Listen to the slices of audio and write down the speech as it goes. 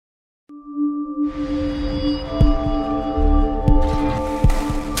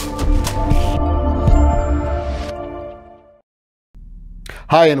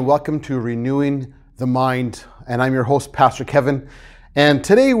Hi, and welcome to Renewing the Mind. And I'm your host, Pastor Kevin. And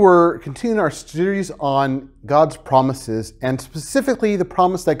today we're continuing our series on God's promises, and specifically the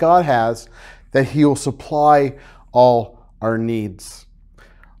promise that God has that He will supply all our needs.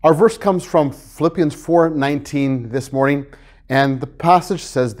 Our verse comes from Philippians 4:19 this morning, and the passage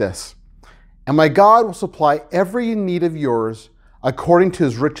says this: "And my God will supply every need of yours according to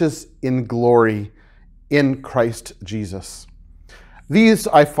His riches in glory in Christ Jesus." These,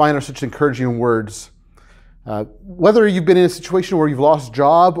 I find, are such encouraging words. Whether you've been in a situation where you've lost a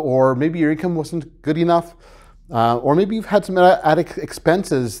job, or maybe your income wasn't good enough, or maybe you've had some added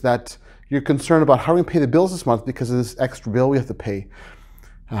expenses that you're concerned about how are we going to pay the bills this month because of this extra bill we have to pay.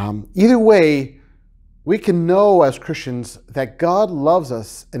 Either way, we can know as Christians that God loves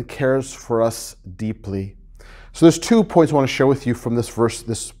us and cares for us deeply. So there's 2 points I want to share with you from this verse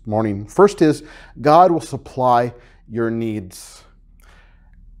this morning. First is, God will supply your needs.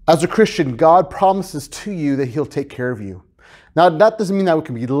 As a Christian, God promises to you that He'll take care of you. Now, that doesn't mean that we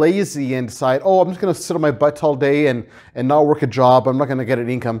can be lazy and decide, oh, I'm just going to sit on my butt all day and not work a job. I'm not going to get an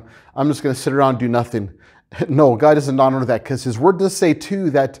income. I'm just going to sit around and do nothing. No, God doesn't honor that, because His Word does say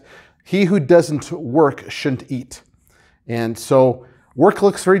too that he who doesn't work shouldn't eat. And so work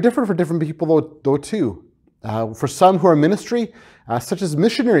looks very different for different people though too. For some who are in ministry, such as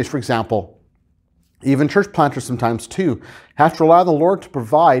missionaries, for example, even church planters sometimes too, have to rely on the Lord to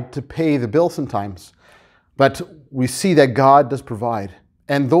provide, to pay the bill sometimes. But we see that God does provide.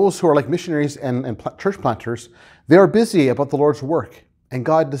 And those who are like missionaries and church planters, they are busy about the Lord's work, and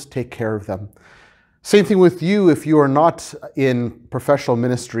God does take care of them. Same thing with you if you are not in professional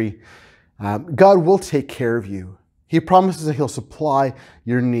ministry. God will take care of you. He promises that He'll supply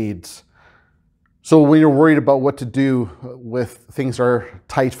your needs. So when you're worried about what to do with things that are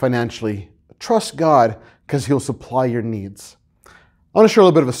tight financially, trust God, because He'll supply your needs. I want to share a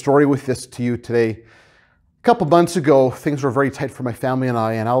little bit of a story with this to you today. A couple months ago, things were very tight for my family and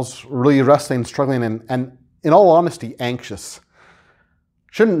I was really wrestling and struggling and in all honesty, anxious.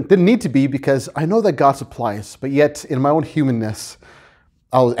 Didn't need to be, because I know that God supplies, but yet in my own humanness,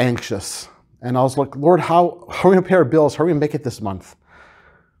 I was anxious. And I was like, Lord, how are we going to pay our bills? How are we going to make it this month?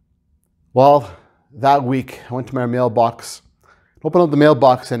 Well, that week, I went to my mailbox, opened up the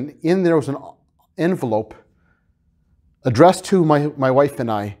mailbox, and in there was an envelope addressed to my wife and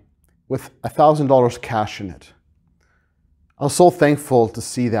I with $1,000 cash in it. I was so thankful to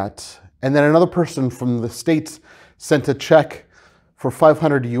see that. And then another person from the States sent a check for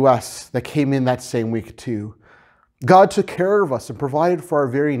 $500 US that came in that same week too. God took care of us and provided for our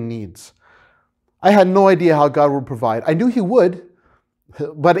very needs. I had no idea how God would provide. I knew He would,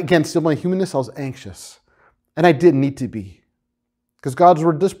 but again, still my humanness, I was anxious. And I didn't need to be. Because God's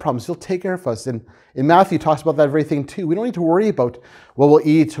Word does promise He'll take care of us. And in Matthew, He talks about that very thing too. We don't need to worry about what we'll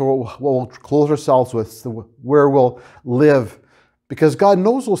eat or what we'll clothe ourselves with, where we'll live, because God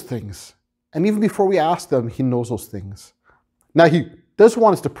knows those things. And even before we ask them, He knows those things. Now, He does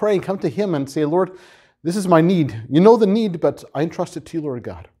want us to pray and come to Him and say, Lord, this is my need. You know the need, but I entrust it to you, Lord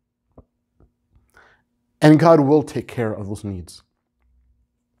God. And God will take care of those needs.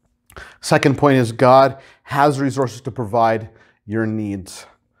 Second point is, God has resources to provide your needs.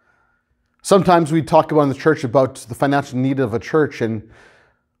 Sometimes we talk about in the church about the financial need of a church,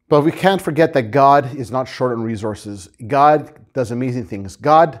 but we can't forget that God is not short on resources. God does amazing things.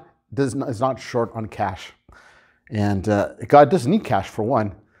 God is not short on cash. And God doesn't need cash, for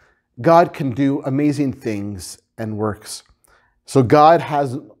one. God can do amazing things and works. So God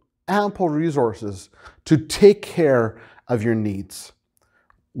has ample resources to take care of your needs,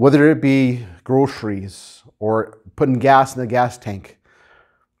 whether it be groceries or putting gas in the gas tank,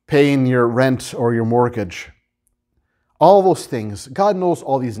 paying your rent or your mortgage. All those things, God knows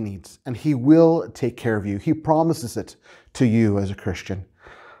all these needs, and He will take care of you. He promises it to you as a Christian.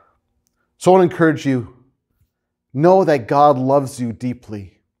 So I want to encourage you, know that God loves you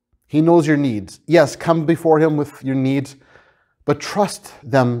deeply. He knows your needs. Yes, come before Him with your needs, but trust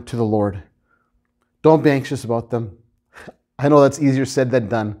them to the Lord. Don't be anxious about them. I know that's easier said than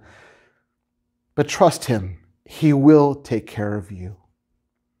done, but trust Him. He will take care of you.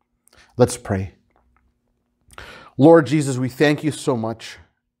 Let's pray. Lord Jesus, we thank You so much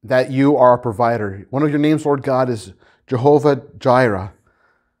that You are our provider. One of Your names, Lord God, is Jehovah Jireh,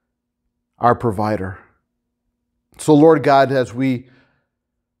 our provider. So, Lord God, as we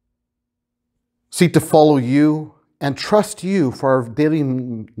seek to follow You and trust You for our daily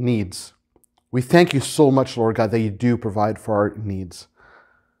needs, we thank You so much, Lord God, that You do provide for our needs.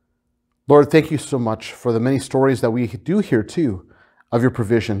 Lord, thank You so much for the many stories that we do hear too of Your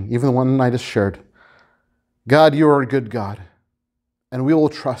provision, even the one I just shared. God, You are a good God. and we will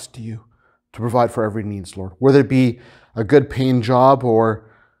trust you to provide for every needs, Lord. Whether it be a good paying job or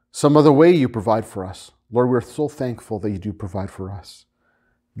some other way you provide for us. Lord, we're so thankful that you do provide for us.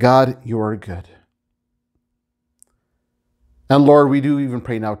 God, you are good. And Lord, we do even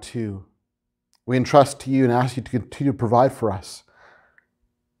pray now too. We entrust to you and ask you to continue to provide for us.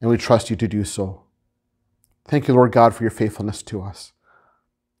 And we trust you to do so. Thank you, Lord God, for your faithfulness to us.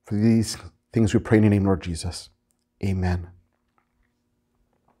 For these things we pray in your name, Lord Jesus. Amen.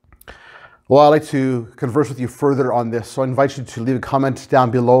 Well, I'd like to converse with you further on this, so I invite you to leave a comment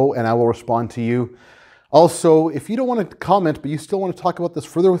down below and I will respond to you. Also, if you don't want to comment, but you still want to talk about this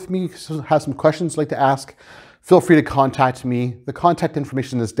further with me, have some questions you'd like to ask, feel free to contact me. The contact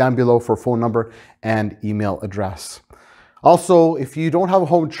information is down below for phone number and email address. Also, if you don't have a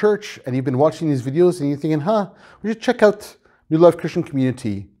home church and you've been watching these videos and you're thinking, we should check out New Life Christian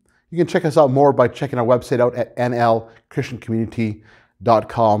Community, you can check us out more by checking our website out at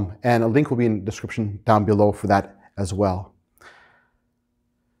nlchristiancommunity.com, and a link will be in the description down below for that as well.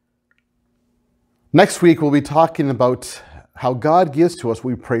 Next week, we'll be talking about how God gives to us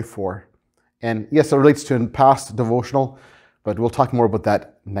what we pray for. And yes, it relates to a past devotional, but we'll talk more about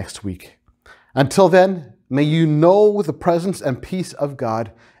that next week. Until then, may you know the presence and peace of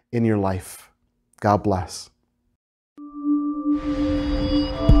God in your life. God bless.